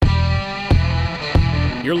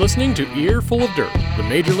You're listening to Earful of Dirt, the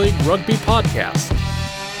Major League Rugby podcast.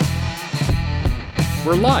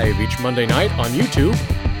 We're live each Monday night on YouTube,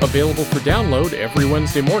 available for download every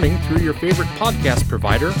Wednesday morning through your favorite podcast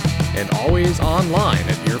provider, and always online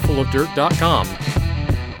at earfulofdirt.com.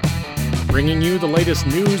 Bringing you the latest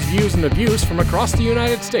news, views, and abuse from across the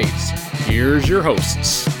United States. Here's your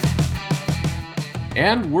hosts.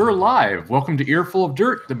 And we're live. Welcome to Earful of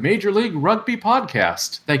Dirt, the Major League Rugby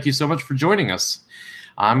podcast. Thank you so much for joining us.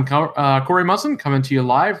 I'm Corey Musson, coming to you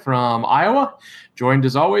live from Iowa, joined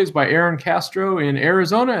as always by Aaron Castro in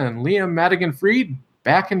Arizona and Liam Madigan-Freed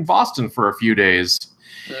back in Boston for a few days.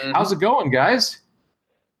 How's it going, guys?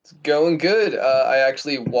 It's going good. I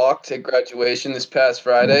actually walked at graduation this past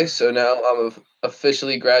Friday, so now I'm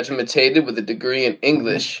officially graduated with a degree in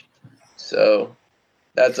English. So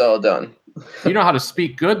that's all done. You know how to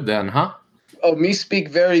speak good then, huh? Oh, me speak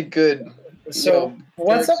very good. So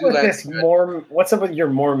what's up with this Mormon? What's up with your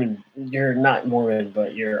Mormon? You're not Mormon,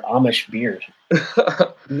 but your Amish beard.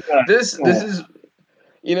 This is,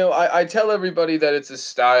 I tell everybody that it's a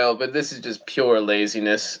style, but this is just pure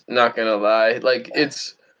laziness. Not gonna lie, like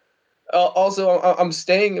it's. Also, I'm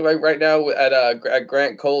staying right now at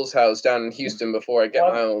Grant Cole's house down in Houston before I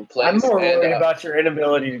get my own place. I'm more worried about your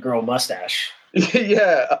inability to grow a mustache.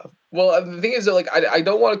 Yeah. Well, the thing is that, I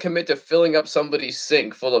don't want to commit to filling up somebody's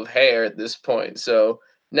sink full of hair at this point. So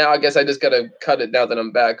now I guess I just got to cut it now that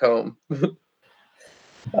I'm back home.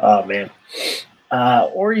 Oh, man.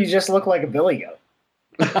 Or you just look like a billy goat.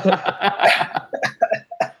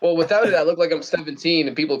 Well, without it, I look like I'm 17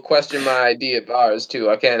 and people question my ID at bars, too.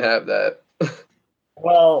 I can't have that.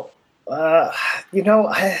 Well,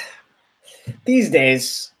 these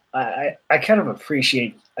days, I kind of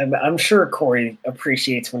appreciate. I'm sure Corey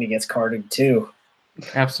appreciates when he gets carded too.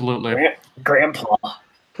 Absolutely. Grandpa.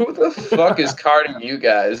 Who the fuck is carding you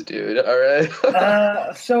guys, dude? All right.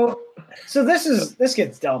 So this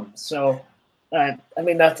gets dumb. So,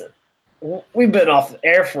 we've been off the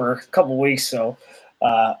air for a couple weeks. So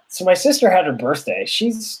my sister had her birthday.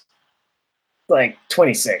 She's like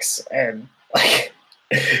 26, and like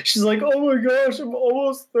she's like, "Oh my gosh, I'm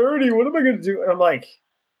almost 30. What am I gonna do?" And I'm like,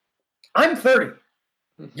 "I'm 30.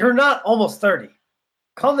 You're not almost 30.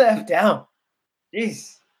 Calm the F down.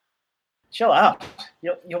 Jeez. Chill out.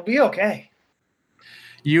 You'll be okay."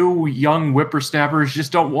 You young whippersnappers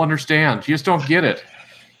just don't understand. You just don't get it.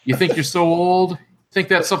 You think you're so old? Think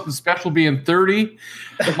that's something special being 30?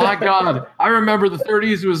 My God, I remember the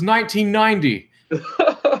 30s. It was 1990.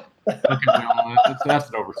 Okay, well, that's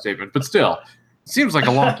an overstatement, but still, it seems like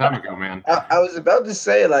a long time ago, man. I was about to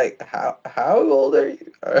say, how old are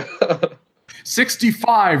you?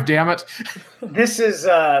 65, damn it. This is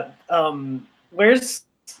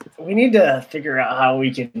we need to figure out how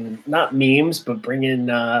we can, not memes, but bring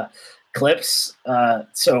in clips.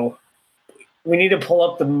 So we need to pull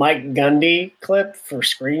up the Mike Gundy clip for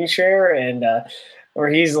screen share, and where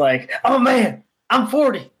he's like, "Oh man, I'm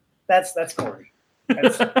 40." That's Corey.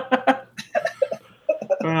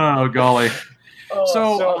 Oh golly.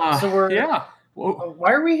 So we're Well,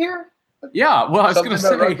 why are we here? Yeah, well, I was going to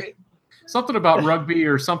say rugby. something about rugby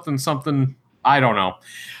or something. I don't know.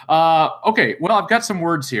 Okay, well, I've got some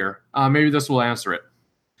words here. Maybe this will answer it.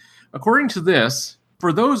 According to this,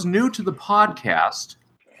 for those new to the podcast,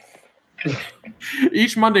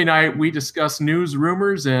 each Monday night we discuss news,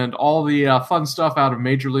 rumors, and all the fun stuff out of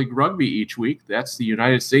Major League Rugby each week. That's the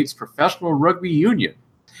United States Professional Rugby Union.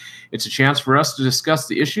 It's a chance for us to discuss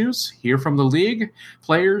the issues, hear from the league,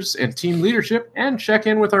 players, and team leadership, and check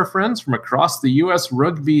in with our friends from across the U.S.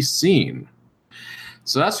 rugby scene.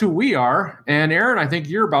 So that's who we are. And Aaron, I think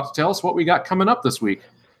you're about to tell us what we got coming up this week.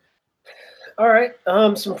 All right,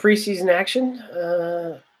 some preseason action.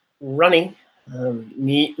 Running.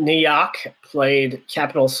 Nyack played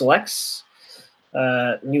Capital Selects.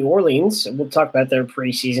 New Orleans, we'll talk about their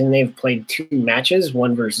preseason. They've played 2 matches,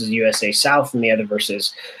 one versus USA South and the other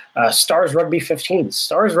versus Stars Rugby 15s.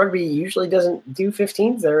 Stars Rugby usually doesn't do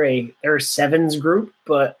 15s. They're a sevens group,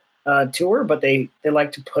 but tour, but they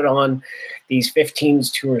like to put on these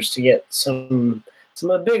 15s tours to get some of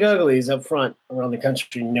the big uglies up front around the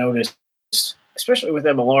country noticed, especially with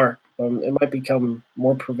MLR. It might become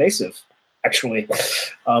more pervasive, actually.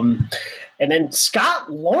 And then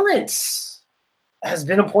Scott Lawrence has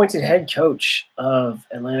been appointed head coach of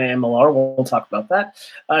Atlanta MLR. We'll talk about that.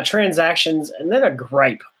 Transactions, and then a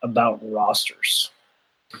gripe about rosters.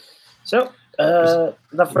 So,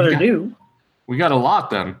 without further ado. We got a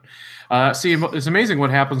lot then. See, it's amazing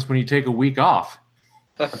what happens when you take a week off.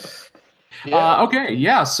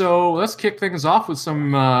 Yeah. So let's kick things off with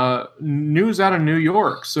some news out of New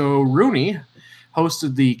York. So Rooney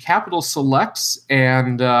hosted the Capital Selects,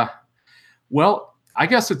 and well, I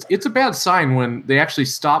guess it's a bad sign when they actually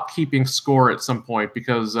stop keeping score at some point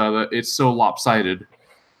because it's so lopsided.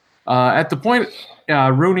 At the point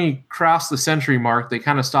Rooney crossed the century mark, they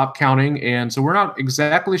kind of stopped counting, and so we're not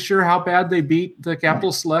exactly sure how bad they beat the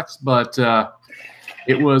Capital Selects, but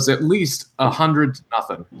it was at least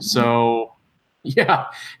 100-0. So, yeah,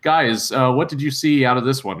 guys, what did you see out of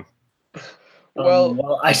this one?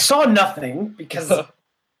 Well, I saw nothing because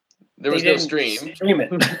there was no stream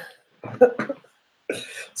it.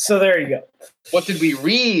 So there you go. What did we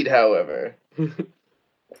read, however?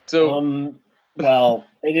 So, well,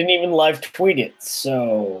 they didn't even live tweet it,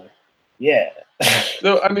 so yeah.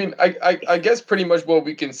 So, I mean, I guess pretty much what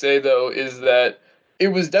we can say though is that it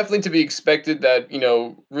was definitely to be expected that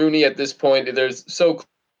Rooney at this point, they're so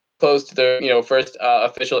close to their first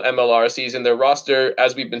official MLR season. Their roster,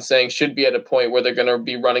 as we've been saying, should be at a point where they're going to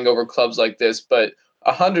be running over clubs like this, but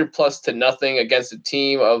 100+0 against a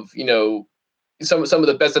team of some of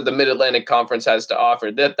the best that the Mid-Atlantic Conference has to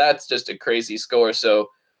offer. That's just a crazy score. So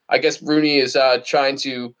I guess Rooney is trying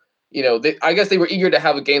to, I guess they were eager to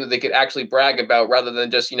have a game that they could actually brag about rather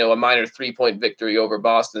than just, a minor 3-point victory over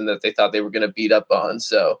Boston that they thought they were going to beat up on.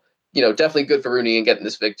 So, definitely good for Rooney in getting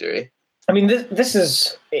this victory. I mean, this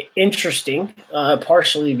is interesting,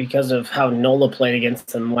 partially because of how NOLA played against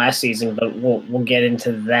them last season, but we'll get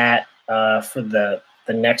into that for the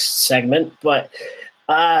next segment. But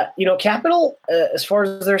Capital, as far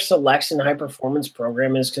as their selects and high performance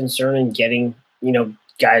program is concerned, and getting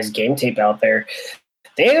guys game tape out there,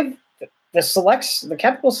 they have the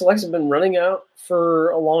Capital Selects have been running out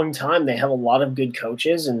for a long time. They have a lot of good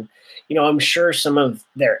coaches, and I'm sure some of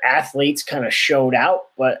their athletes kind of showed out,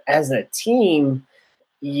 but as a team,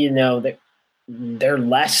 they're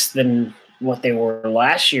less than what they were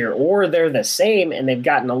last year, or they're the same and they've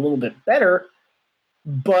gotten a little bit better.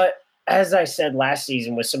 But as I said last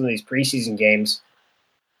season with some of these preseason games,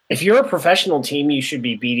 if you're a professional team, you should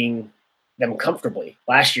be beating them comfortably.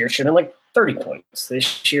 Last year, it should have been like 30 points.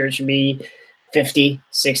 This year, it should be 50,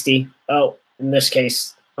 60. Oh, in this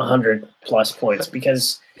case, 100+ points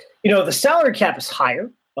because, the salary cap is higher,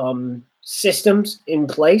 systems in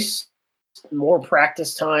place, more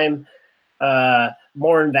practice time,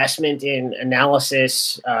 more investment in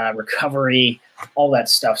analysis, recovery, all that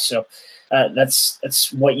stuff. So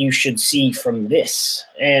that's what you should see from this.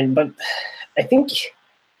 But I think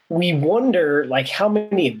we wonder, how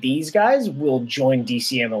many of these guys will join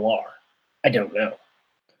DCMLR? I don't know.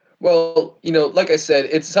 Well, like I said,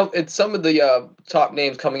 it's some of the top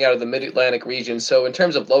names coming out of the Mid-Atlantic region. So in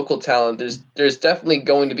terms of local talent, there's definitely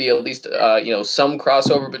going to be at least some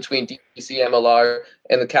crossover between DCMLR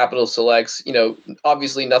and the Capital Selects.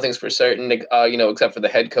 Obviously nothing's for certain, except for the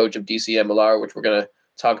head coach of DCMLR, which we're gonna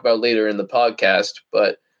talk about later in the podcast.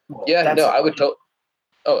 But I would.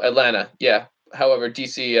 Atlanta, yeah. However,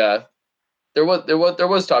 DC, there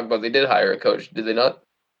was talk about they did hire a coach, did they not?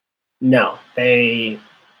 No, they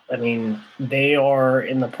are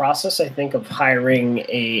in the process, I think, of hiring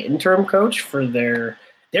a interim coach for they're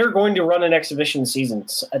going to run an exhibition season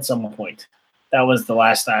at some point. That was the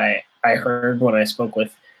last I heard when I spoke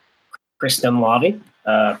with Chris Dunlavy,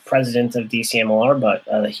 president of DCMLR,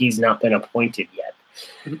 but he's not been appointed yet.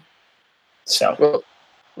 So, well,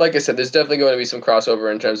 like I said, there's definitely going to be some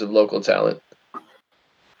crossover in terms of local talent.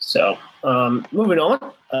 So, moving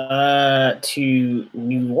on to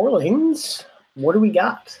New Orleans. What do we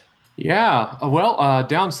got? Yeah, well,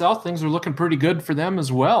 down south, things are looking pretty good for them as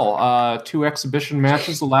well. 2 exhibition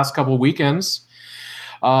matches the last couple of weekends.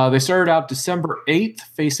 They started out December 8th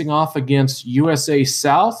facing off against USA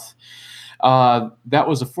South. That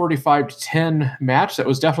was a 45-10 match. That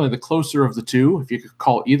was definitely the closer of the two, if you could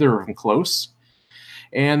call either of them close.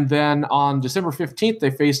 And then on December 15th, they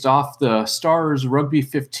faced off the Stars Rugby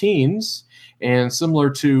 15s. And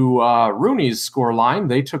similar to Rooney's scoreline,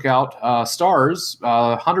 they took out Stars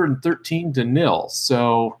 113-0.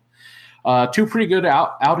 So 2 pretty good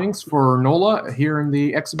outings for NOLA here in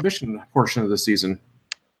the exhibition portion of the season.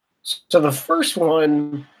 So the first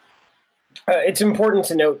one, it's important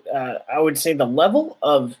to note, I would say the level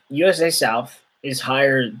of USA South is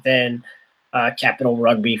higher than Capital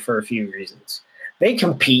Rugby for a few reasons. They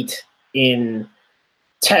compete in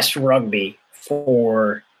test rugby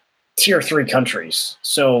for Tier 3 countries.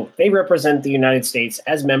 So they represent the United States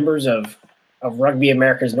as members of Rugby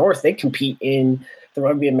Americas North. They compete in the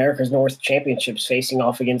Rugby Americas North Championships facing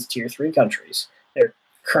off against Tier 3 countries. They're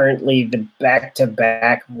currently the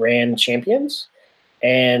back-to-back RAN champions,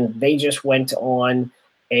 and they just went on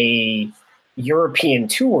a European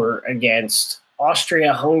tour against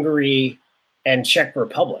Austria, Hungary, and Czech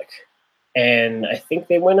Republic. and I think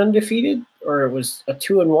they went undefeated, or it was a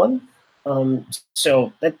 2-1.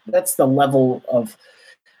 So that's the level of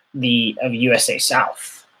USA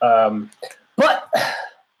South. But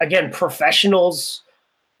again, professionals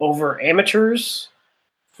over amateurs,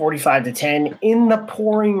 45-10 in the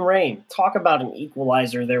pouring rain. Talk about an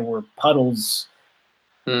equalizer. There were puddles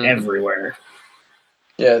everywhere.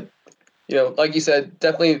 Yeah. Like you said,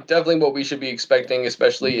 definitely what we should be expecting,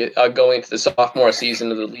 especially going into the sophomore season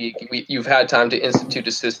of the league. You've had time to institute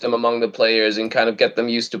a system among the players and kind of get them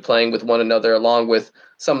used to playing with one another, along with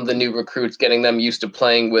some of the new recruits, getting them used to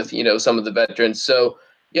playing with, some of the veterans. So,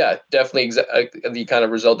 yeah, definitely the kind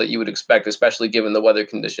of result that you would expect, especially given the weather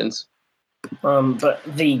conditions. But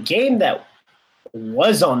the game that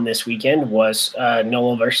was on this weekend was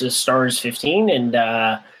NOLA versus Stars 15, and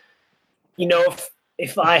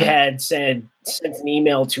if I had sent an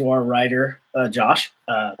email to our writer, Josh,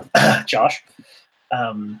 I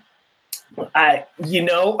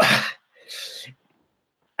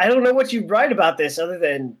don't know what you'd write about this other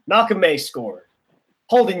than Malcolm May scored,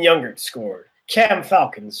 Holden Youngert scored, Cam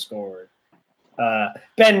Falcon scored,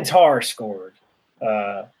 Ben Tarr scored,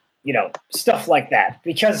 stuff like that,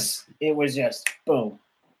 because it was just boom,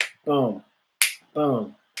 boom,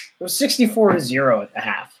 boom. It was 64-0 at the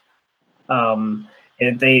half.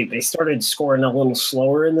 And they started scoring a little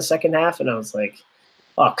slower in the second half, and I was like,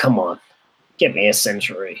 oh, come on, get me a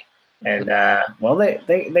century. And,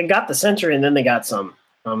 they got the century, and then they got some.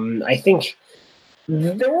 I think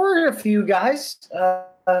there were a few guys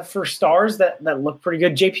for Stars that looked pretty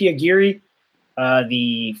good. JP Aguirre,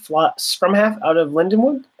 the scrum half out of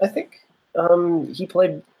Lindenwood, I think. He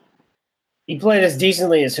played as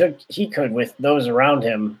decently as he could with those around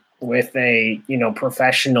him, with a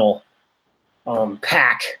professional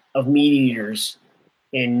pack of meat eaters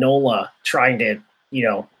in NOLA trying to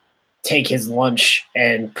take his lunch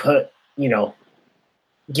and put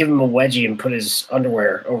give him a wedgie and put his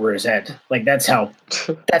underwear over his head. Like that's how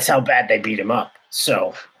bad they beat him up.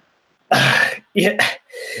 So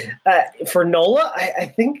for NOLA, I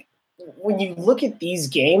think when you look at these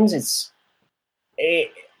games, I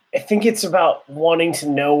think it's about wanting to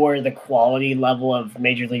know where the quality level of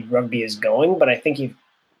Major League Rugby is going. But I think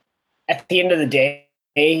at the end of the day,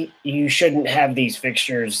 you shouldn't have these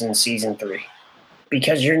fixtures in Season 3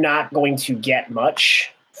 because you're not going to get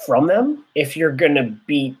much from them if you're going to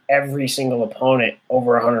beat every single opponent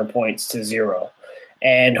over 100 points to 0.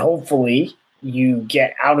 And hopefully you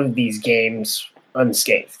get out of these games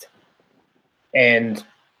unscathed. And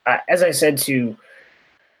as I said to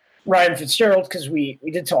Ryan Fitzgerald, because we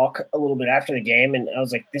did talk a little bit after the game, and I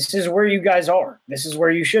was like, this is where you guys are. This is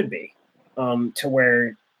where you should be. To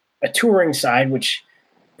where a touring side, which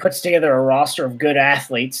puts together a roster of good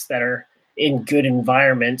athletes that are in good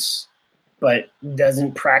environments, but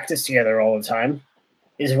doesn't practice together all the time,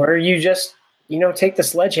 is where you just, take the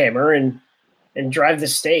sledgehammer and drive the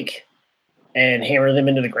stake and hammer them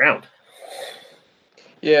into the ground.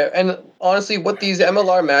 Yeah, and honestly, what these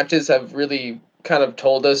MLR matches have really kind of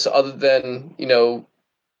told us, other than who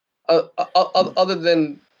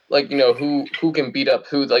can beat up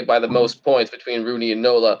who by the most points between RUNY and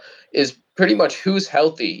NOLA, is pretty much who's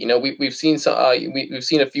healthy. We've seen we've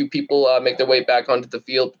seen a few people make their way back onto the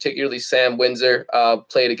field, particularly Sam Windsor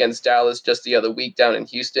played against Dallas just the other week down in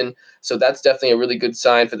Houston. So that's definitely a really good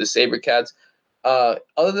sign for the SaberCats.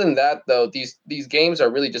 Other than that, though, these games are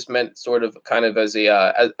really just meant sort of kind of as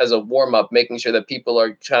a warm up, making sure that people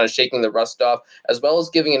are kind of shaking the rust off, as well as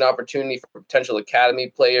giving an opportunity for potential academy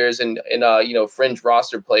players and fringe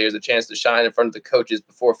roster players a chance to shine in front of the coaches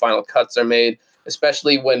before final cuts are made,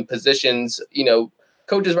 especially when positions,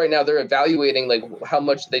 coaches right now, they're evaluating how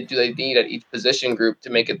much they need at each position group to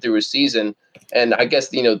make it through a season. And I guess,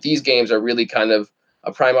 these games are really kind of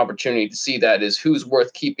a prime opportunity to see that, is who's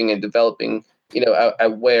worth keeping and developing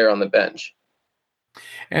at where on the bench.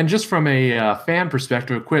 And just from a fan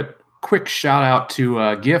perspective, a quick shout out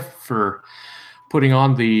to GIF for putting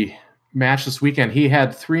on the match this weekend. He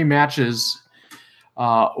had 3 matches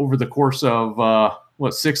over the course of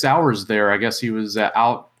 6 hours there. I guess he was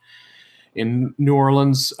out in New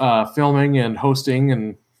Orleans filming and hosting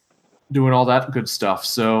and doing all that good stuff.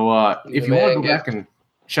 So if you want to go back and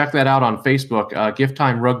check that out on Facebook, Gift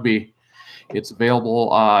Time Rugby. It's available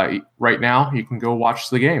right now. You can go watch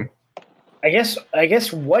the game. I guess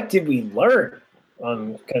what did we learn?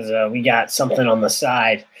 Because we got something on the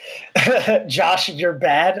side. Josh, you're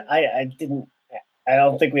bad. I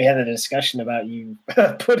don't think we had a discussion about you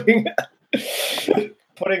putting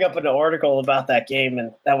up an article about that game,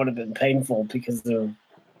 and that would have been painful because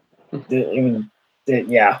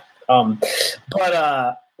yeah.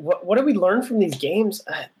 But what did we learn from these games?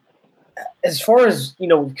 as far as,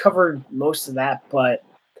 we covered most of that, but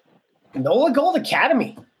NOLA Gold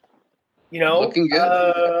Academy, looking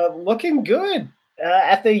good. Looking good.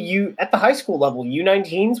 At the high school level,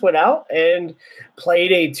 U19s went out and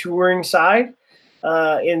played a touring side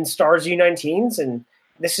in Stars U19s, and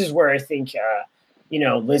this is where I think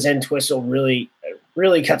Liz Entwistle really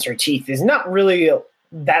cuts her teeth. Is not really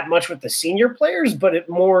that much with the senior players, but it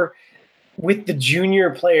more with the junior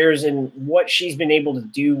players and what she's been able to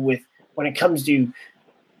do with when it comes to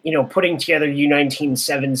putting together U19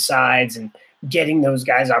 7 sides and getting those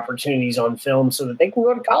guys opportunities on film so that they can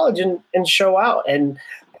go to college and show out. And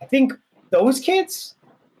I think those kids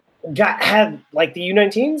had like the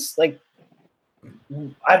U19s, like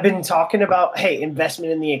I've been talking about, hey,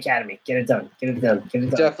 investment in the academy, get it done.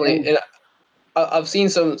 Definitely. And I've seen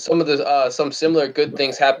some of the some similar good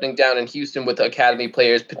things happening down in Houston with the academy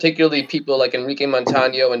players, particularly people like Enrique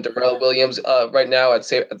Montano and Darrell Williams right now at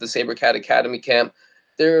the SaberCat Academy camp.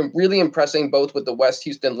 They're really impressing both with the West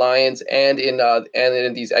Houston Lions and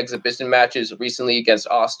in these exhibition matches recently against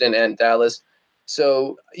Austin and Dallas.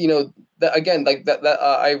 So I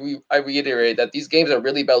reiterate that these games are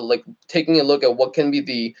really about like taking a look at what can be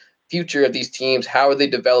the future of these teams, how are they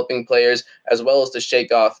developing players, as well as to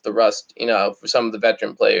shake off the rust, for some of the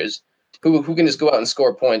veteran players who can just go out and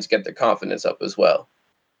score points, get their confidence up as well.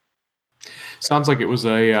 Sounds like it was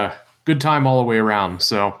a good time all the way around.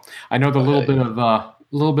 So I know the little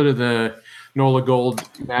bit of the NOLA Gold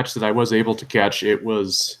match that I was able to catch. It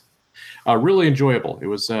was really enjoyable. It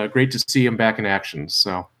was great to see him back in action.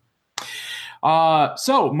 So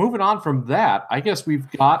moving on from that, I guess we've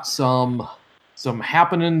got some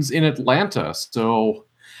happenings in Atlanta. So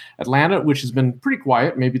Atlanta, which has been pretty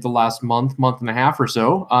quiet, maybe the last month and a half or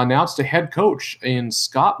so, announced a head coach in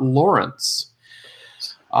Scott Lawrence.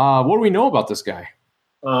 What do we know about this guy?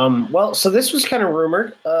 So this was kind of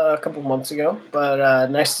rumored a couple months ago, but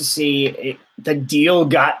nice to see the deal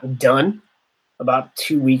got done about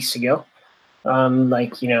 2 weeks ago.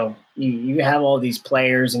 You have all these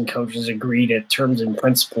players and coaches agree to terms in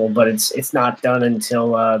principle, but it's not done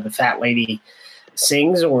until the fat lady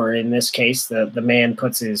sings, or in this case, the man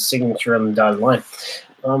puts his signature on the dotted line.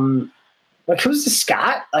 When it comes to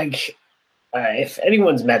Scott, if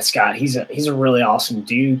anyone's met Scott, he's a really awesome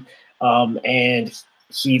dude, and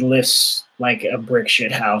he lifts like a brick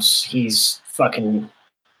shit house. He's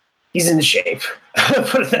in shape.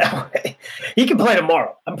 Put it that way. He can play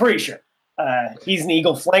tomorrow, I'm pretty sure. He's an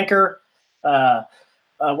Eagle flanker.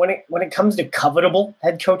 When it comes to covetable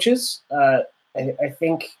head coaches, I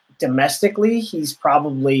think domestically he's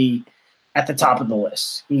probably at the top of the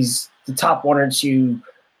list. He's the top one or two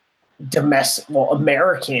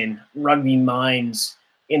American rugby minds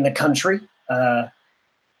in the country.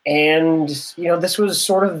 And this was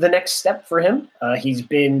sort of the next step for him. He's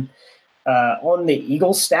been on the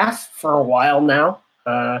Eagles staff for a while now.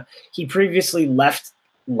 He previously left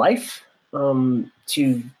Life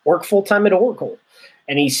to work full time at Oracle,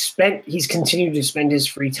 and he's continued to spend his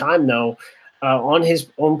free time though on his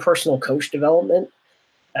own personal coach development.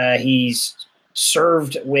 He's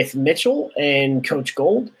served with Mitchell and Coach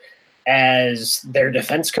Gold as their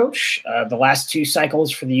defense coach the last 2 cycles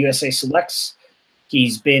for the USA Selects.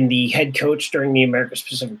 He's been the head coach during the America's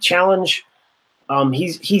Pacific Challenge.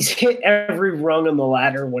 He's hit every rung on the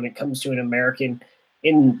ladder when it comes to an American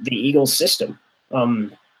in the Eagles system.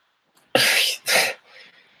 And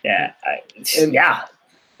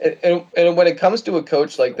when it comes to a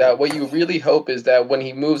coach like that, what you really hope is that when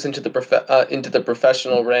he moves into the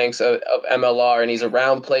professional ranks of MLR and he's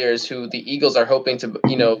around players who the Eagles are hoping to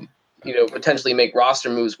potentially make roster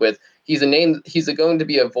moves with, he's going to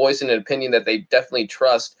be a voice and an opinion that they definitely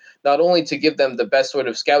trust, not only to give them the best sort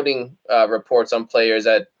of scouting reports on players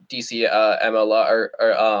at DC MLR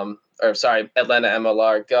Atlanta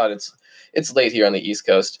MLR. God, it's late here on the East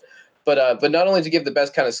Coast. But not only to give the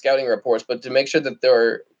best kind of scouting reports, but to make sure that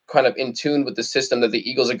they're kind of in tune with the system that the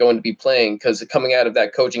Eagles are going to be playing, because coming out of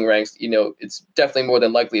that coaching ranks, it's definitely more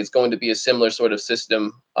than likely it's going to be a similar sort of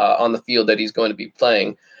system on the field that he's going to be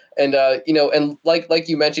playing. And, and like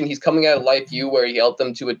you mentioned, he's coming out of Life U, where he helped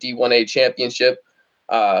them to a D1A championship,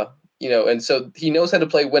 and so he knows how to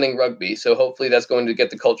play winning rugby. So hopefully that's going to get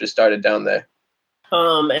the culture started down there.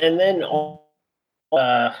 And then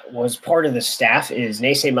was part of the staff is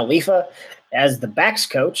Nace Malifa as the backs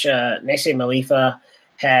coach. Nace Malifa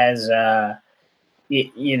has,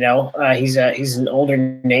 he's an older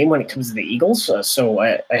name when it comes to the Eagles. So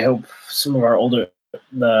I hope some of our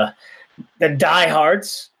the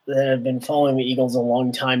diehards that have been following the Eagles a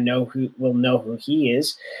long time will know who he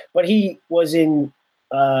is. But he was in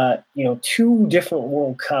 2 different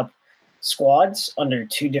World Cup squads under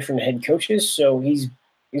 2 different head coaches. So he's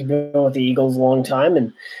been with the Eagles a long time.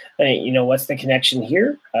 And, what's the connection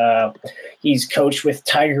here? He's coached with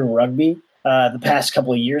Tiger Rugby the past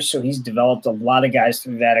couple of years. So he's developed a lot of guys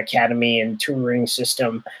through that academy and touring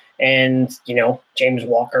system. And, James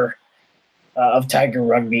Walker of Tiger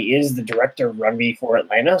Rugby is the director of rugby for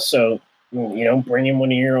Atlanta. So, bringing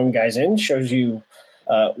one of your own guys in shows you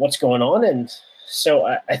what's going on. And so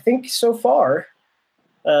I think so far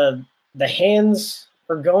the hands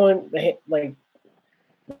are going like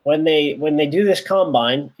when they do this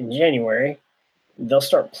combine in January, they'll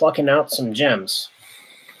start plucking out some gems.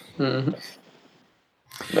 Mm-hmm.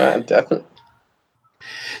 Definitely.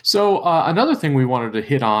 So another thing we wanted to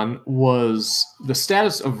hit on was the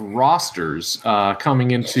status of rosters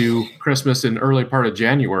coming into Christmas and early part of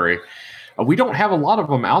January. We don't have a lot of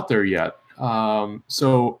them out there yet.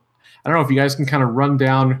 So I don't know if you guys can kind of run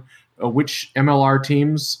down which MLR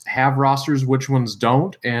teams have rosters, which ones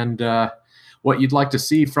don't, and what you'd like to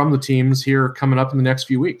see from the teams here coming up in the next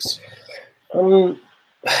few weeks.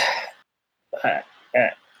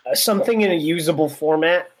 Something in a usable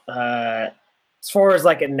format. As far as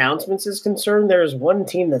like announcements is concerned, there's one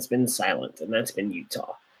team that's been silent, and that's been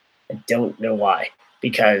Utah. I don't know why,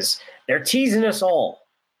 because they're teasing us all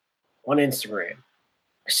on Instagram.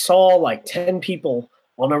 I saw like 10 people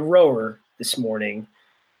on a rower this morning.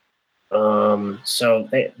 So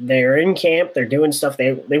they're in camp, they're doing stuff.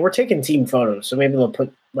 They were taking team photos, so maybe they'll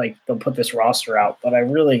put this roster out. But I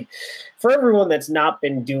really, for everyone that's not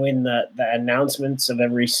been doing the announcements of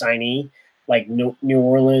every signee, like New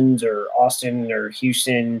Orleans or Austin or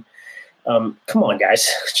Houston, come on, guys,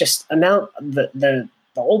 just announce the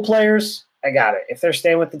old players. I got it. If they're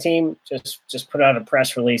staying with the team, just put out a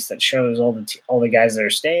press release that shows all the guys that are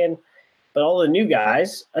staying. But all the new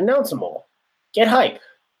guys, announce them all. Get hype.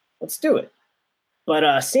 Let's do it.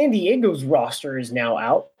 But San Diego's roster is now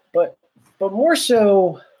out. But more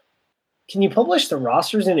so, can you publish the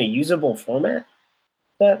rosters in a usable format?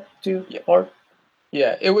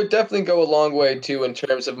 Yeah, it would definitely go a long way, too, in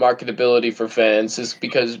terms of marketability for fans, just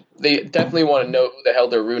because they definitely want to know who the hell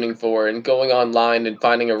they're rooting for, and going online and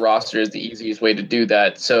finding a roster is the easiest way to do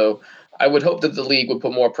that. So I would hope that the league would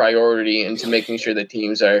put more priority into making sure that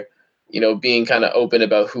teams are, being kind of open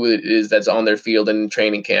about who it is that's on their field and in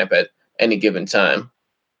training camp at any given time.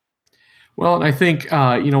 Well, and I think,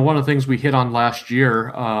 one of the things we hit on last year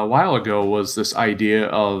a while ago was this idea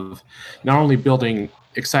of not only building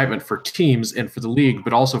excitement for teams and for the league,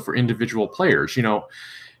 but also for individual players.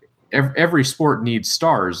 Every sport needs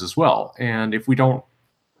stars as well. And if we don't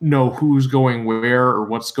know who's going where or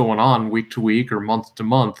what's going on week to week or month to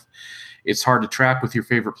month, it's hard to track with your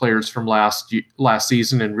favorite players from last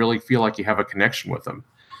season and really feel like you have a connection with them.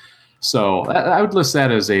 So I would list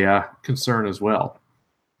that as a concern as well.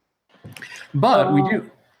 But we do.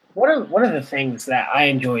 One of the things that I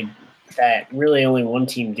enjoyed that really only one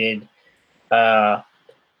team did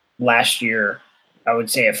last year, I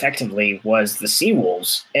would say effectively, was the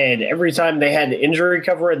Seawolves. And every time they had injury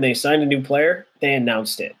cover and they signed a new player, they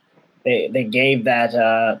announced it. They gave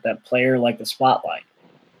that player like the spotlight.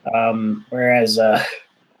 Whereas I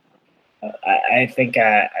think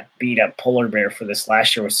I beat up Polar Bear for this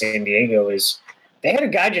last year with San Diego is they had a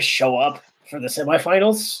guy just show up for the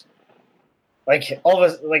semifinals. Like all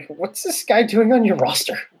of us, like, what's this guy doing on your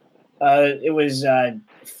roster? It was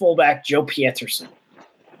fullback Joe Pietersen.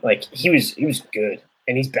 Like he was good,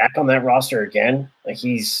 and he's back on that roster again.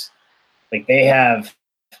 They have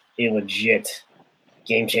a legit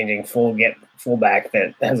game-changing fullback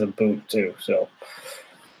that has a boot too. So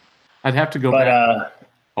I'd have to go back.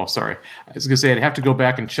 Sorry. I was going to say I'd have to go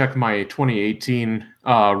back and check my 2018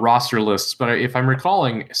 roster lists. But if I'm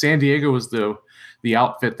recalling, San Diego was the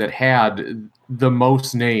outfit that had the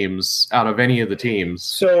most names out of any of the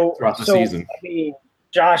teams throughout the season. I mean,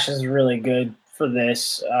 Josh is really good for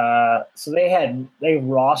this. So they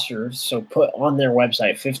rostered, so put on their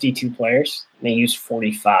website 52 players. And they used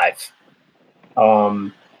 45.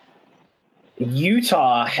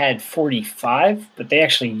 Utah had 45, but they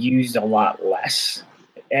actually used a lot less.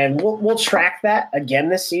 And we'll track that again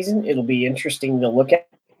this season. It'll be interesting to look at,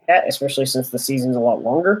 especially since the season's a lot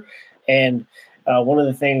longer. And one of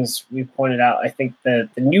the things we pointed out, I think the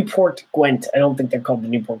Newport Gwent, I don't think they're called the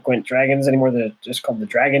Newport Gwent Dragons anymore. They're just called the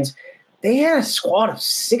Dragons. They had a squad of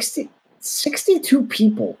 62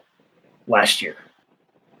 people last year.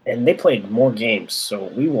 And they played more games. So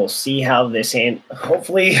we will see how this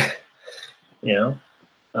hopefully,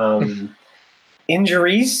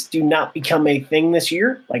 injuries do not become a thing this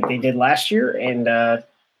year like they did last year. And,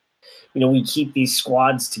 we keep these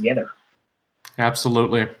squads together.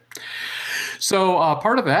 Absolutely. So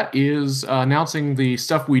part of that is announcing the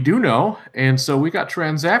stuff we do know, and so we got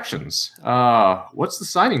transactions. What's the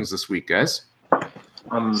signings this week, guys?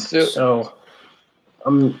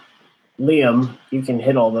 Liam, you can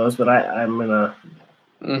hit all those, but I'm gonna.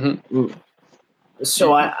 Mm-hmm.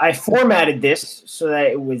 So I formatted this so that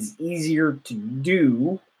it was easier to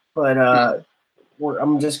do, but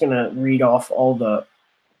I'm just gonna read off all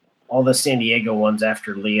the San Diego ones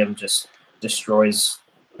after Liam just destroys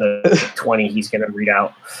the 20 he's gonna read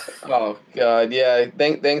out. Oh God, yeah.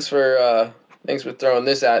 Thanks for throwing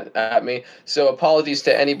this at me. So apologies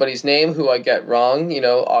to anybody's name who I get wrong. You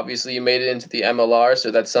know, obviously you made it into the MLR, so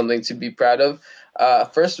that's something to be proud of.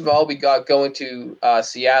 First of all, we got going to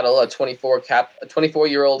Seattle, a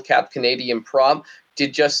 24-year-old Cap Canadian prop.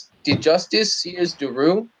 Did Justice Sears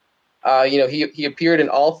Giroux. He appeared in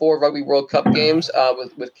all 4 Rugby World Cup games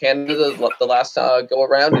with Canada the last go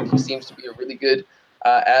around, and he seems to be a really good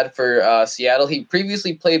ad for Seattle. He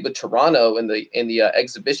previously played with Toronto in the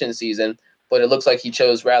exhibition season, but it looks like he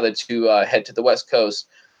chose rather to head to the West Coast.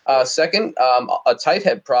 Second, a tight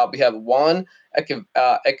head prop. We have Juan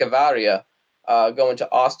Echevarria going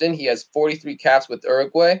to Austin. He has 43 caps with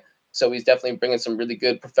Uruguay. So he's definitely bringing some really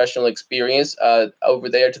good professional experience over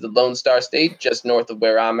there to the Lone Star State, just north of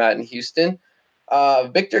where I'm at in Houston.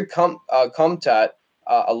 Victor Comtat,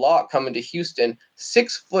 a lot coming to Houston,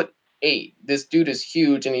 6'8". This dude is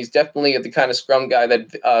huge, and he's definitely the kind of scrum guy that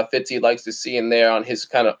Fitzy likes to see in there on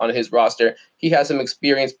his roster. He has some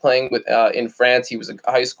experience playing with in France. He was a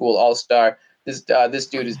high school all-star. This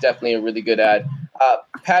dude is definitely a really good ad.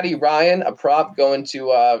 Paddy Ryan, a prop going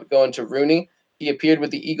to Rooney. He appeared with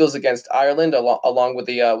the Eagles against Ireland along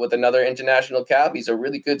with another international cap. He's a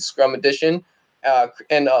really good scrum addition.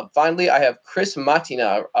 And finally, I have Chris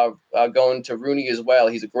Matina going to Rooney as well.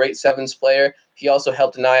 He's a great sevens player. He also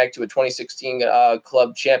helped Nyack to a 2016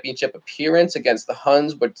 club championship appearance against the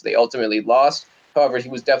Huns, which they ultimately lost. However, he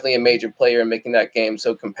was definitely a major player in making that game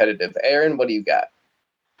so competitive. Aaron, what do you got?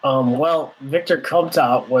 Well, Victor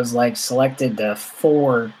Comtat was selected to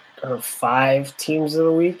 4 or 5 teams of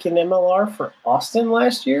the week in MLR for Austin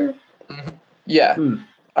last year. Yeah.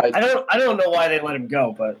 I don't know why they let him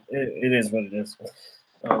go, but it is what it is.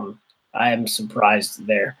 I am surprised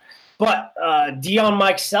there. But Dion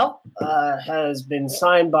Mikesell has been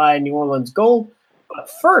signed by New Orleans Gold. But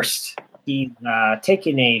first, he's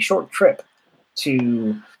taking a short trip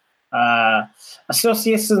to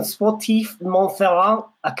Association Sportive Montferrand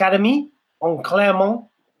Academy on Clermont,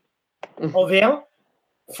 Auvergne,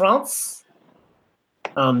 France.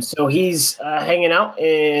 So he's hanging out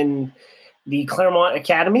in the Clermont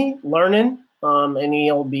Academy, learning, and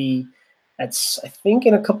he'll be. I think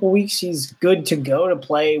in a couple weeks he's good to go to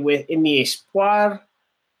play in the Espoir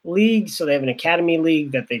League. So they have an academy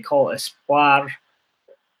league that they call Espoir.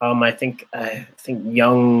 I think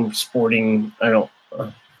young sporting. I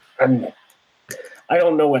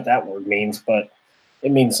don't know what that word means, but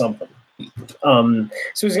it means something. So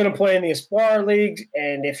he's going to play in the Espoir League,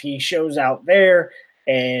 and if he shows out there,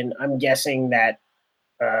 and I'm guessing that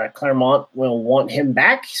Clermont will want him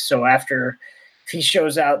back. So if he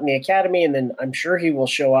shows out in the academy, and then I'm sure he will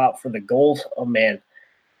show out for the Gold. Oh man,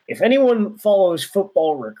 if anyone follows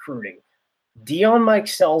football recruiting, Dion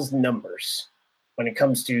Mikesell's numbers when it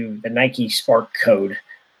comes to the Nike Spark code,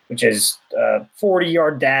 which is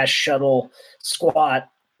 40-yard dash, shuttle,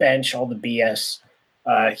 squat, bench, all the BS.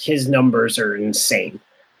 His numbers are insane.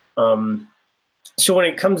 So when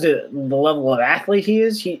it comes to the level of athlete he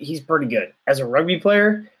is, he's pretty good. As a rugby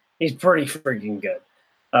player, he's pretty freaking good.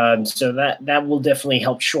 So that will definitely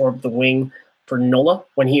help shore up the wing for Nola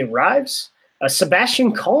when he arrives.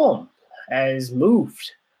 Sebastian Kalm has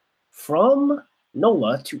moved from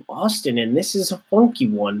Nola to Austin, and this is a funky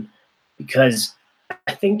one because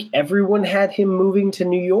I think everyone had him moving to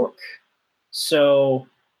New York. So,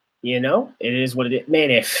 it is what it is.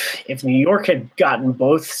 Man, if New York had gotten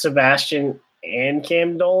both Sebastian and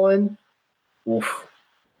Cam Dolan,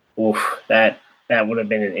 that would have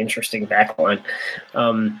been an interesting backline.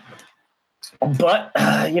 But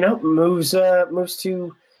moves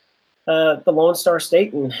to the Lone Star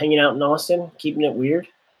State and hanging out in Austin, keeping it weird.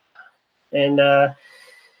 And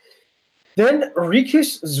then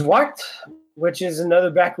Rikus Zwart, which is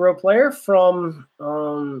another back row player from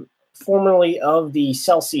formerly of the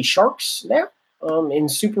Chelsea Sharks now in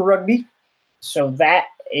Super Rugby. So that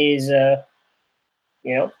is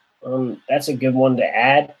that's a good one to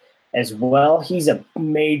add as well. He's a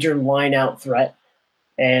major line-out threat.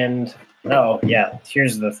 And,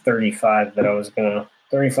 here's the 35 that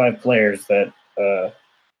 35 players that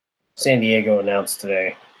San Diego announced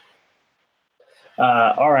today.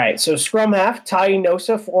 All right, so scrum half, Tai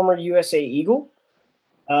Nosa, former USA Eagle.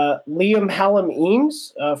 Liam Hallam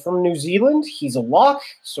Eames from New Zealand. He's a lock,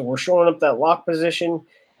 so we're showing up that lock position.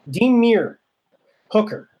 Dean Muir,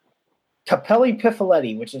 hooker. Capelli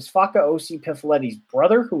Pifoletti, which is Faka O.C. Pifoletti's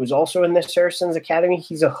brother, who is also in the Saracens Academy.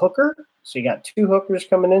 He's a hooker, so you got 2 hookers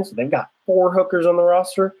coming in, so they've got 4 hookers on the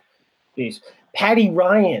roster. Jeez. Paddy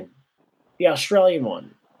Ryan, the Australian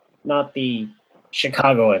one, not the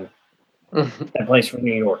Chicagoan that plays for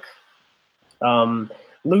New York.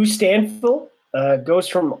 Lou Stanfield goes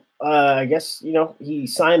from, I guess, he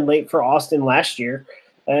signed late for Austin last year,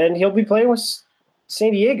 and he'll be playing with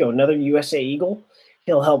San Diego, another USA Eagle.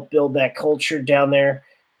 He'll help build that culture down there.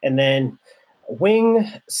 And then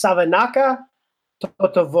Wing Savanaka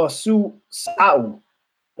Totovosu Sau.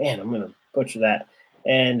 Man, I'm going to butcher that.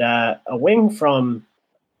 And a wing from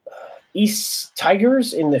East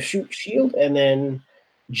Tigers in the Shoot Shield. And then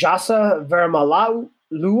Jasa Veramalua.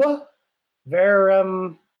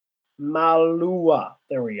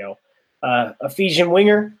 There we go. A Fijian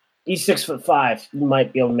winger. He's 6'5". You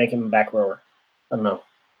might be able to make him a back rower. I don't know.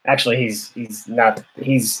 Actually, he's not.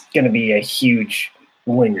 He's going to be a huge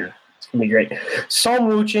winger. It's going to be great. Saul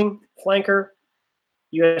Wuching, flanker,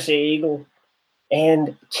 USA Eagle,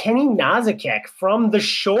 and Kenny Nazakek from the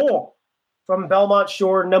Shore, from Belmont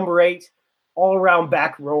Shore, number 8, all-around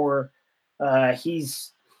back rower.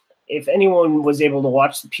 If anyone was able to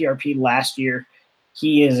watch the PRP last year,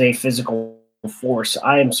 he is a physical force.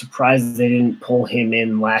 I am surprised they didn't pull him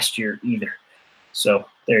in last year either. So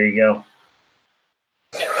there you go.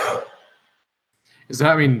 Is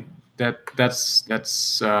that, I mean, that's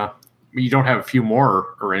you don't have a few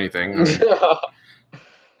more or anything?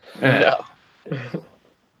 No.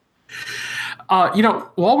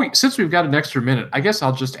 Since we've got an extra minute, I guess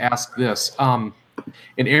I'll just ask this. And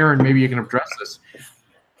Aaron, maybe you can address this.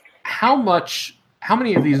 How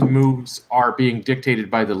many of these moves are being dictated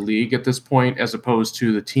by the league at this point, as opposed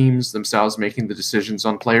to the teams themselves making the decisions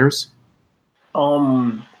on players?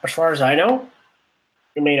 As far as I know,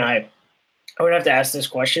 I mean, I would have to ask this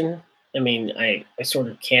question. I mean, I sort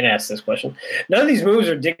of can't ask this question. None of these moves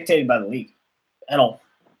are dictated by the league at all.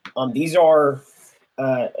 These are,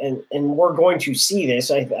 and we're going to see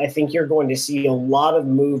this. I think you're going to see a lot of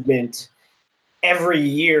movement every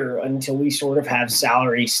year until we sort of have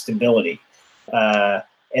salary stability.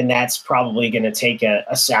 And that's probably going to take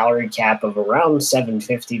a salary cap of around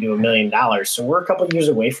 $750 to $1 million. So we're a couple of years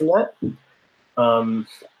away from that.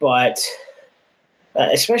 But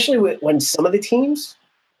especially when some of the teams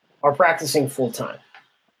are practicing full time.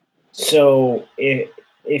 So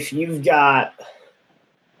if you've got,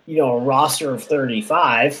 a roster of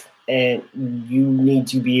 35 and you need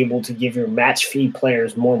to be able to give your match fee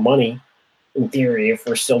players more money, in theory, if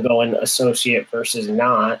we're still going associate versus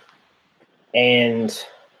not. And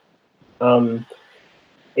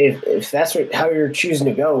if that's how you're choosing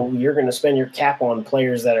to go, you're going to spend your cap on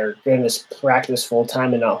players that are going to practice full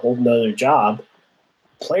time and not hold another job.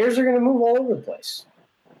 Players are going to move all over the place.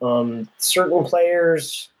 Certain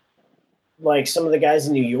players, like some of the guys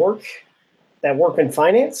in New York that work in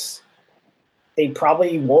finance, they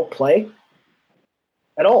probably won't play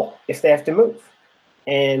at all if they have to move.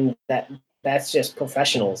 And that's just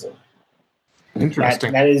professionalism.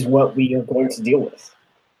 Interesting. That is what we are going to deal with.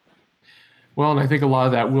 Well, and I think a lot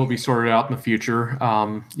of that will be sorted out in the future,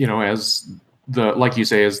 as like you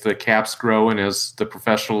say, as the caps grow and as the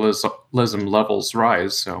professionalism levels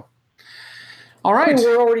rise. So, all right.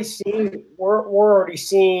 We're already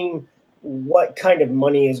seeing what kind of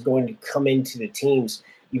money is going to come into the teams.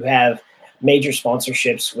 You have major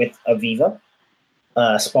sponsorships with Aviva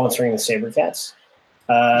sponsoring the SaberCats.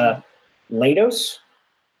 Leidos,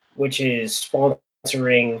 which is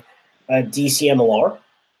sponsoring DCMLR.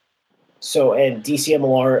 So, and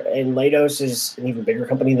DCMLR and Leidos is an even bigger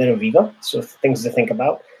company than Aviva. So, things to think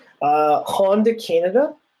about. Honda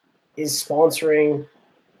Canada is sponsoring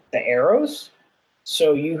the Arrows.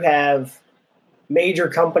 So, you have major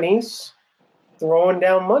companies throwing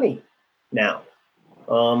down money now.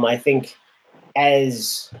 I think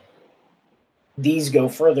as these go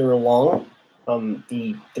further along,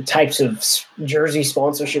 the types of jersey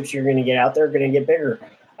sponsorships you're going to get out there are going to get bigger.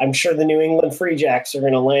 I'm sure the New England Free Jacks are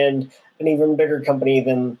going to land an even bigger company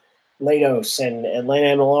than Leidos and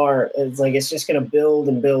Atlanta MLR. It's just going to build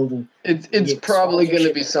and build. And it's probably going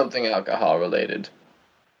to be something alcohol related.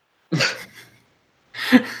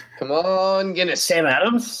 Come on, Guinness. Sam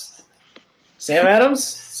Adams.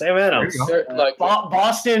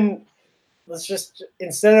 Boston. Let's just,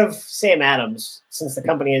 instead of Sam Adams, since the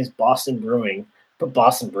company is Boston Brewing, put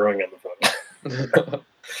Boston Brewing on the front.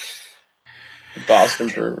 Boston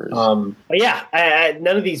Brewers. But yeah,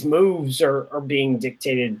 none of these moves are being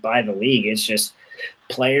dictated by the league. It's just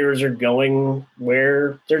players are going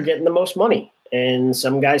where they're getting the most money, and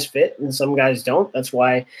some guys fit and some guys don't. That's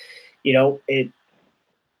why, a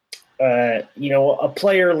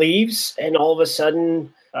player leaves and all of a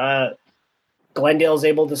sudden Glendale's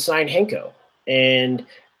able to sign Henko. And,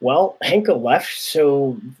 well, Henko left,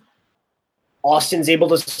 so Austin's able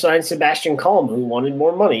to sign Sebastian Kalm, who wanted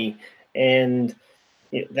more money. And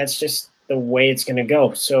that's just the way it's going to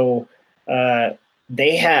go. So Houston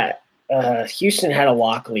had a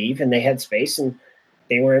lock leave, and they had space, and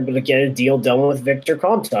they were able to get a deal done with Victor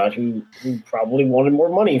Comtois, who probably wanted more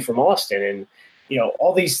money from Austin. And,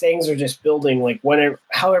 all these things are just building, like,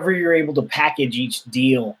 however you're able to package each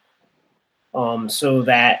deal so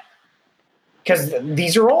that – because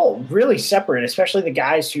these are all really separate, especially the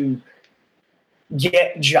guys who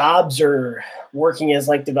get jobs or working as,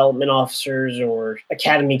 like, development officers or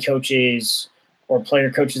academy coaches or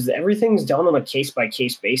player coaches. Everything's done on a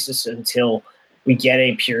case-by-case basis until we get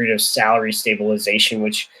a period of salary stabilization,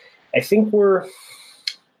 which I think we're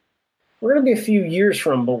going to be a few years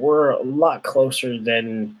from, but we're a lot closer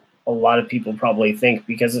than a lot of people probably think,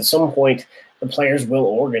 because at some point the players will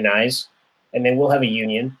organize and they will have a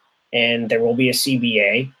union and there will be a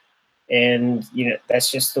CBA, and that's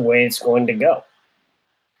just the way it's going to go.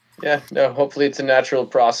 Yeah, no, hopefully it's a natural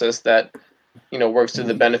process that works to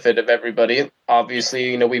the benefit of everybody.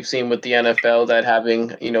 Obviously, we've seen with the NFL that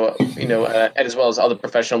having, as well as other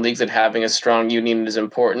professional leagues, that having a strong union is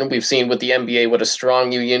important. We've seen with the NBA what a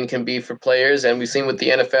strong union can be for players, and we've seen with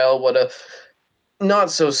the NFL what a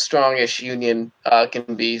not so strongish union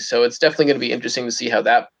can be. So it's definitely going to be interesting to see how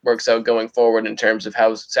that works out going forward in terms of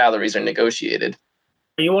how salaries are negotiated.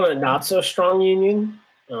 You want a not so strong union?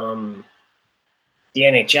 The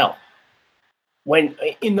NHL. When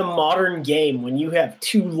in the modern game, when you have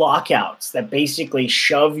two lockouts that basically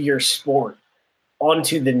shove your sport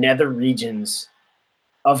onto the nether regions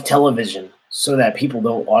of television so that people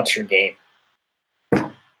don't watch your game.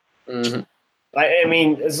 Mm-hmm. I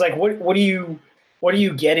mean, it's like, what are you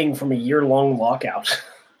getting from a year-long lockout?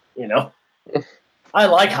 I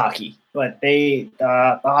like hockey, but the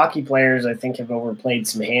hockey players, I think, have overplayed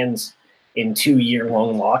some hands in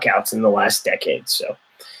 2-year-long lockouts in the last decade. So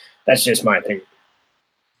that's just my opinion.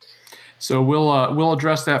 So we'll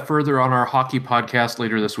address that further on our hockey podcast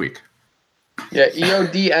later this week. Yeah,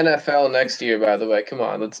 EOD NFL next year, by the way. Come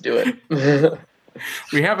on, let's do it.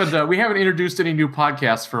 We haven't introduced any new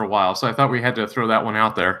podcasts for a while, so I thought we had to throw that one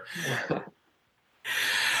out there.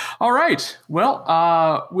 All right.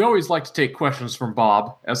 Well, we always like to take questions from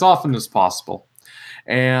Bob as often as possible,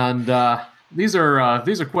 and these are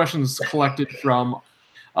questions collected from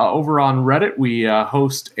over on Reddit. We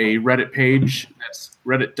host a Reddit page that's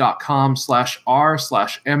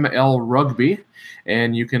reddit.com/r/mlrugby,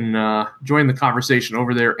 and you can join the conversation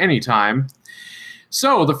over there anytime.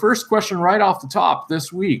 So the first question right off the top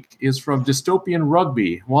this week is from Dystopian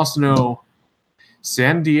Rugby. Wants to know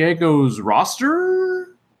San Diego's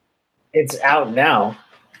roster? It's out now.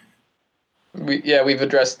 We've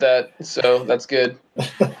addressed that, so that's good.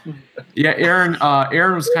 Yeah,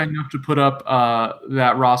 Aaron was kind enough to put up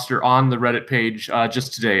that roster on the Reddit page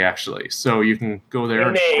just today, actually. So you can go there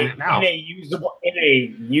and find it now. In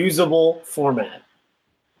a usable format.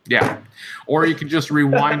 Yeah. Or you can just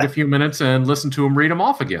rewind a few minutes and listen to him read them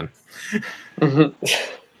off again.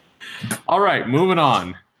 All right, moving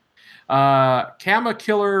on. Kama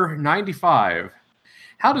Killer 95.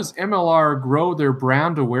 How does MLR grow their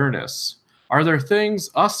brand awareness? Are there things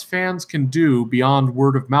us fans can do beyond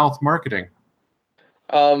word-of-mouth marketing?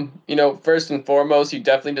 First and foremost, you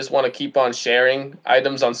definitely just want to keep on sharing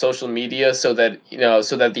items on social media so that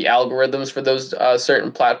the algorithms for those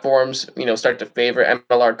certain platforms, start to favor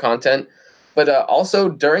MLR content. But also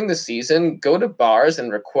during the season, go to bars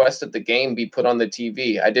and request that the game be put on the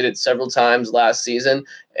TV. I did it several times last season,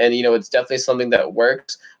 and it's definitely something that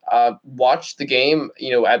works. Watch the game,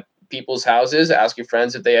 at people's houses. Ask your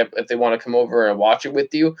friends if they want to come over and watch it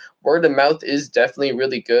with you. Word of mouth is definitely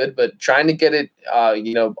really good, but trying to get it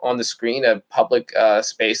on the screen at public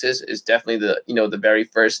spaces is definitely the very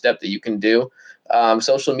first step that you can do.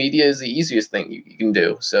 Social media is the easiest thing you can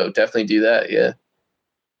do, so definitely do that.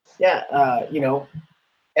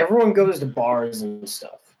 Everyone goes to bars and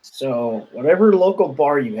stuff, so whatever local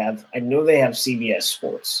bar you have, I know they have CBS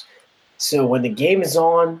Sports. So when the game is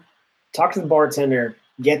on, talk to the bartender,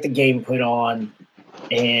 get the game put on,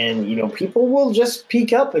 and people will just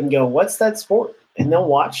peek up and go, "What's that sport?" And they'll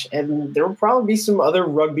watch, and there will probably be some other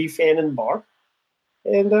rugby fan in the bar,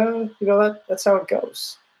 and that's how it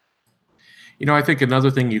goes. I think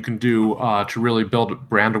another thing you can do to really build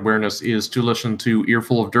brand awareness is to listen to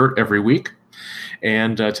Earful of Dirt every week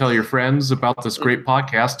and tell your friends about this great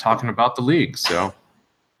podcast talking about the league. So,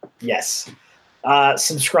 yes.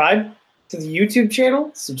 Subscribe to the YouTube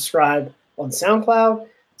channel. Subscribe on SoundCloud.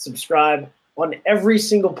 Subscribe on every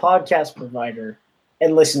single podcast provider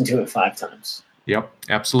and listen to it 5 times. Yep,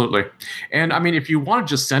 absolutely. And I mean, if you want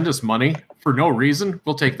to just send us money for no reason,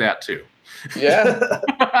 we'll take that too. Yeah.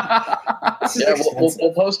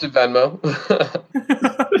 We'll post it Venmo.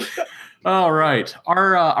 All right.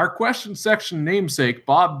 Our question section namesake,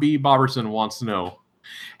 Bob B. Boberson, wants to know,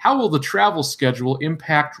 how will the travel schedule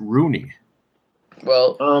impact Rooney?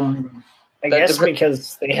 Well, I guess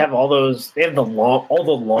because they have all the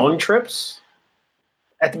long trips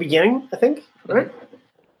at the beginning, I think, right?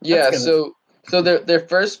 Yeah, so their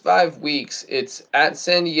first 5 weeks, it's at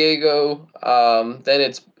San Diego, then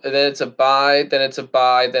it's a bye, then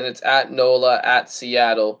it's at NOLA, at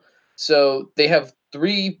Seattle. So they have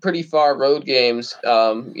 3 pretty far road games,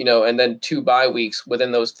 and then 2 bye weeks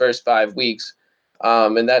within those first 5 weeks.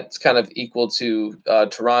 And that's kind of equal to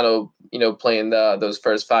Toronto, playing those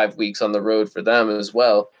first 5 weeks on the road for them as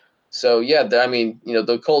well. So yeah,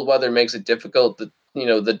 the cold weather makes it difficult.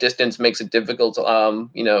 The distance makes it difficult.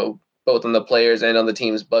 Both on the players and on the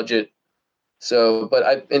team's budget. So, but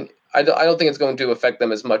I don't think it's going to affect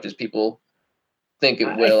them as much as people think it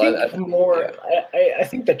will. I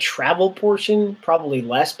think the travel portion probably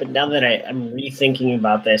less. But now that I'm rethinking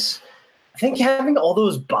about this, I think having all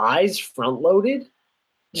those buys front loaded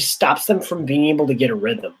just stops them from being able to get a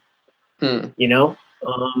rhythm. I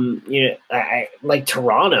like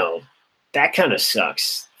Toronto. That kind of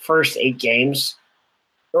sucks. First 8 games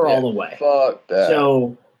are all the way. Fuck that.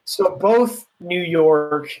 So both New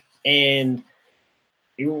York and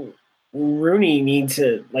Rooney need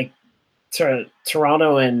to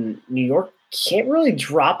Toronto and New York can't really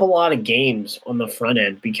drop a lot of games on the front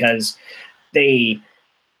end because the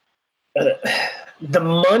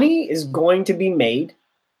money is going to be made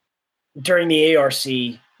during the ARC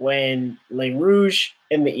when Les Rouges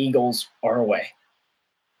and the Eagles are away.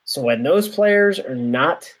 So when those players are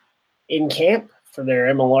not in camp for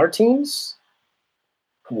their MLR teams,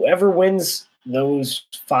 whoever wins those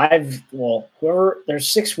 5, there's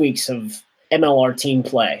 6 weeks of MLR team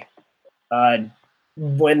play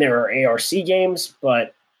when there are ARC games,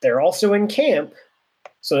 but they're also in camp.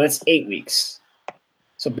 So that's 8 weeks.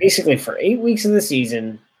 So basically for 8 weeks of the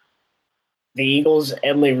season, the Eagles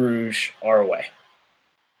and Les Rouges are away.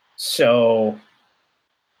 So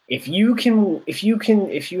if you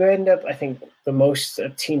end up, I think the most a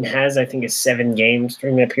team has, I think, is 7 games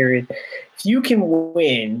during that period. If you can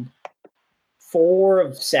win 4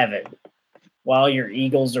 of 7 while your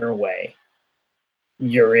Eagles are away,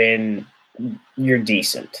 you're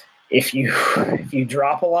decent. If you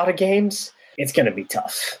drop a lot of games, it's going to be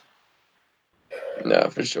tough. No,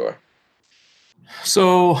 for sure.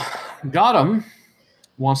 So, Gotham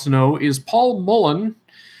wants to know, is Paul Mullen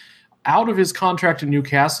out of his contract in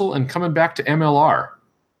Newcastle and coming back to MLR?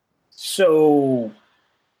 So,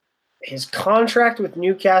 his contract with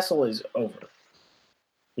Newcastle is over.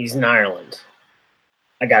 He's in Ireland.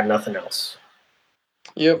 I got nothing else.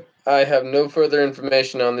 Yep, I have no further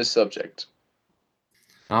information on this subject.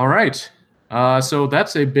 All right. So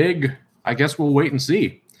that's a big, I guess we'll wait and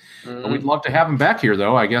see. Mm-hmm. We'd love to have him back here,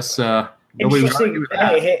 though. I guess nobody would argue with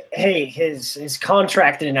that. Hey, his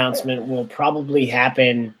contract announcement will probably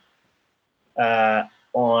happen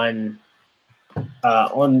on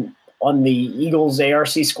the Eagles ARC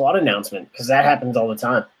squad announcement, because that happens all the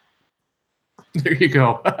time. There you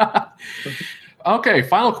go. Okay,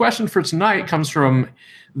 final question for tonight comes from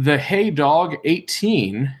the Hey Dog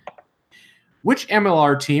 18. Which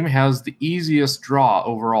MLR team has the easiest draw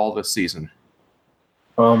overall this season?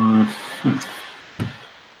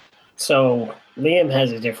 So Liam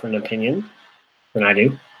has a different opinion than I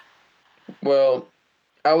do. Well,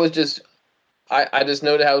 I just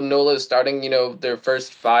noted how NOLA is starting, their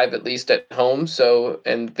first 5 at least at home. So,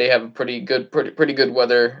 and they have a pretty good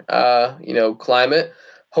weather, climate.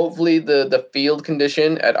 Hopefully the field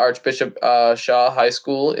condition at Archbishop Shaw High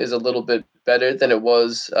School is a little bit better than it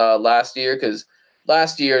was last year, because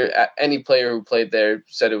last year any player who played there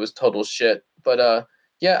said it was total shit. But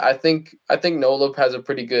yeah, I think NOLA has a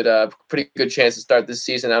pretty good chance to start this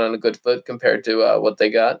season out on a good foot compared to what they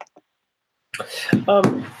got.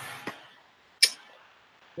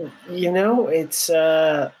 It's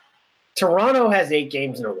Toronto has 8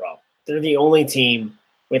 games in a row. They're the only team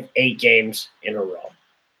with 8 games in a row.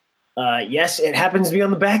 Yes, it happens to be on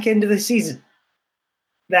the back end of the season.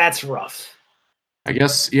 That's rough. I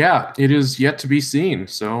guess, yeah, it is yet to be seen.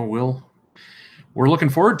 So we'll we're looking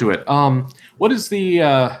forward to it. What is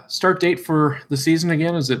the start date for the season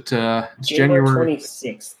again? Is it January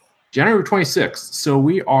 26th? January 26th. So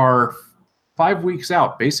we are 5 weeks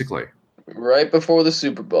out, basically. Right before the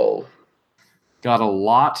Super Bowl. Got a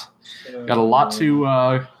lot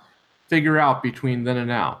to figure out between then and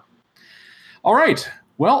now. All right.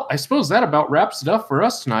 Well, I suppose that about wraps it up for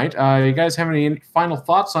us tonight. You guys have any final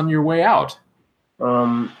thoughts on your way out?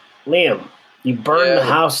 Liam, you burned the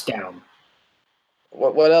house down.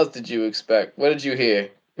 What else did you expect? What did you hear?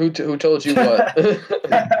 Who told you what?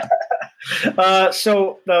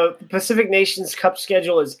 So the Pacific Nations Cup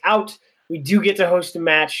schedule is out. We do get to host a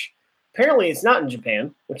match. Apparently, it's not in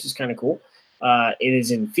Japan, which is kind of cool. It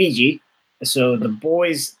is in Fiji. So the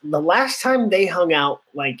boys, the last time they hung out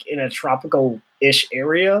like in a tropical-ish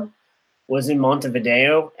area was in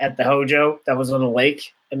Montevideo at the Hojo that was on a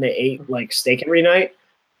lake, and they ate like steak every night.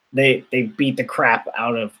 They beat the crap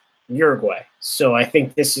out of Uruguay. So I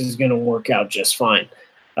think this is going to work out just fine.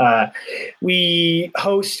 We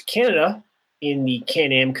host Canada in the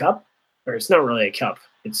Can-Am Cup, or it's not really a cup.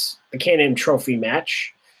 It's the Can-Am Trophy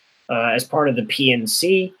match as part of the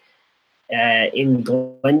PNC in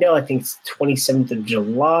Glendale. I think it's 27th of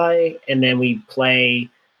July. And then we play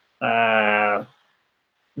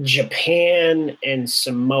Japan and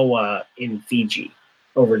Samoa in Fiji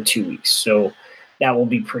over 2 weeks. So that will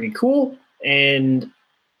be pretty cool. And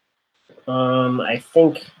I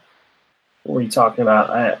think, what were you talking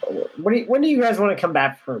about? When do you guys want to come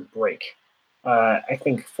back for a break? I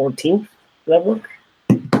think 14th. Does that work?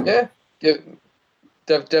 Yeah.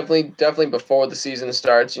 Definitely before the season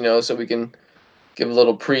starts, so we can give a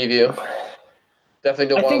little preview.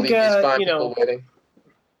 Definitely don't want to leave these fine people waiting.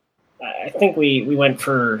 I think we went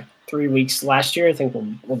for 3 weeks last year. I think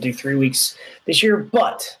we'll do 3 weeks this year,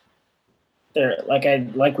 but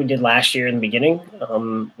like we did last year in the beginning,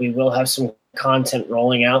 we will have some content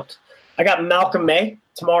rolling out. I got Malcolm May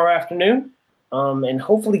tomorrow afternoon, and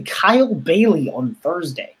hopefully Kyle Bailey on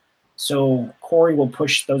Thursday. So Corey will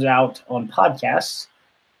push those out on podcasts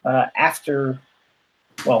after,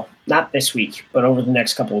 well, not this week, but over the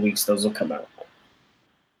next couple of weeks, those will come out.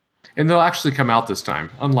 And they'll actually come out this time,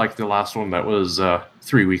 unlike the last one that was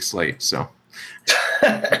 3 weeks late. So,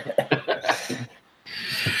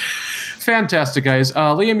 fantastic, guys.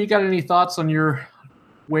 Liam, you got any thoughts on your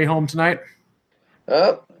way home tonight?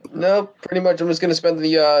 No, pretty much. I'm just going to spend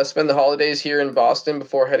the holidays here in Boston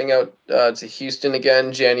before heading out to Houston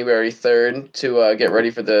again, January 3rd, to get ready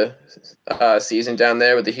for the season down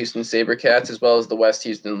there with the Houston SaberCats as well as the West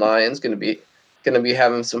Houston Lions. Going to be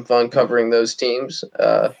having some fun covering those teams.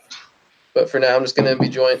 But for now, I'm just going to be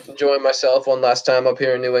enjoying myself one last time up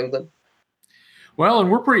here in New England. Well, and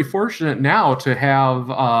we're pretty fortunate now to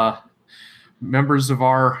have members of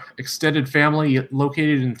our extended family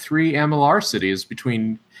located in 3 MLR cities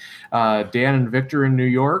between Dan and Victor in New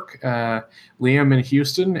York, Liam in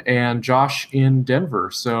Houston, and Josh in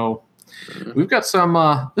Denver. So we've got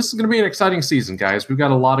some this is going to be an exciting season, guys. We've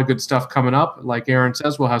got a lot of good stuff coming up. Like Aaron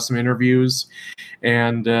says, we'll have some interviews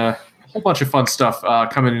and a whole bunch of fun stuff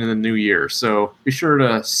coming into the new year. So be sure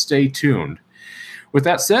to stay tuned. With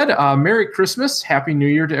that said, Merry Christmas, Happy New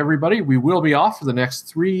Year to everybody. We will be off for the next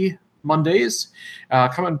 3 Mondays,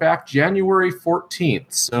 coming back January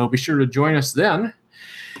 14th. So be sure to join us then.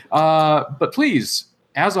 But please,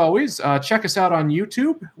 as always, check us out on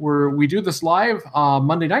YouTube, where we do this live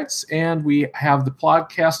Monday nights, and we have the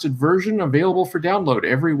podcasted version available for download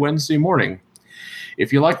every Wednesday morning.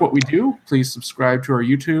 If you like what we do, please subscribe to our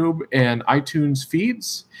YouTube and iTunes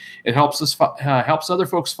feeds. It helps us helps other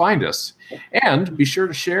folks find us. And be sure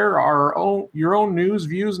to share your own news,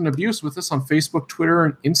 views, and abuse with us on Facebook, Twitter,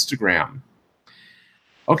 and Instagram.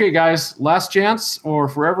 Okay, guys, last chance or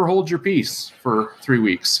forever hold your peace for 3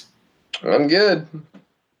 weeks. I'm good.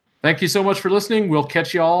 Thank you so much for listening. We'll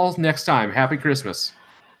catch you all next time. Happy Christmas.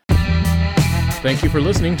 Thank you for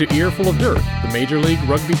listening to Earful of Dirt, the Major League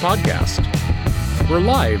Rugby podcast. We're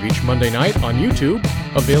live each Monday night on YouTube,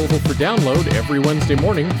 available for download every Wednesday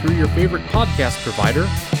morning through your favorite podcast provider,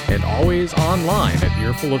 and always online at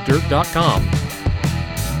earfulofdirt.com.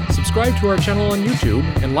 Subscribe to our channel on YouTube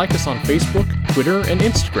and like us on Facebook, Twitter, and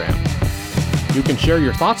Instagram. You can share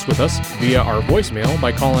your thoughts with us via our voicemail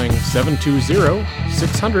by calling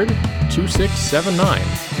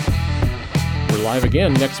 720-600-2679. We're live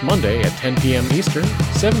again next Monday at 10 p.m. Eastern,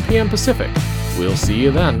 7 p.m. Pacific. We'll see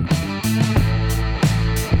you then.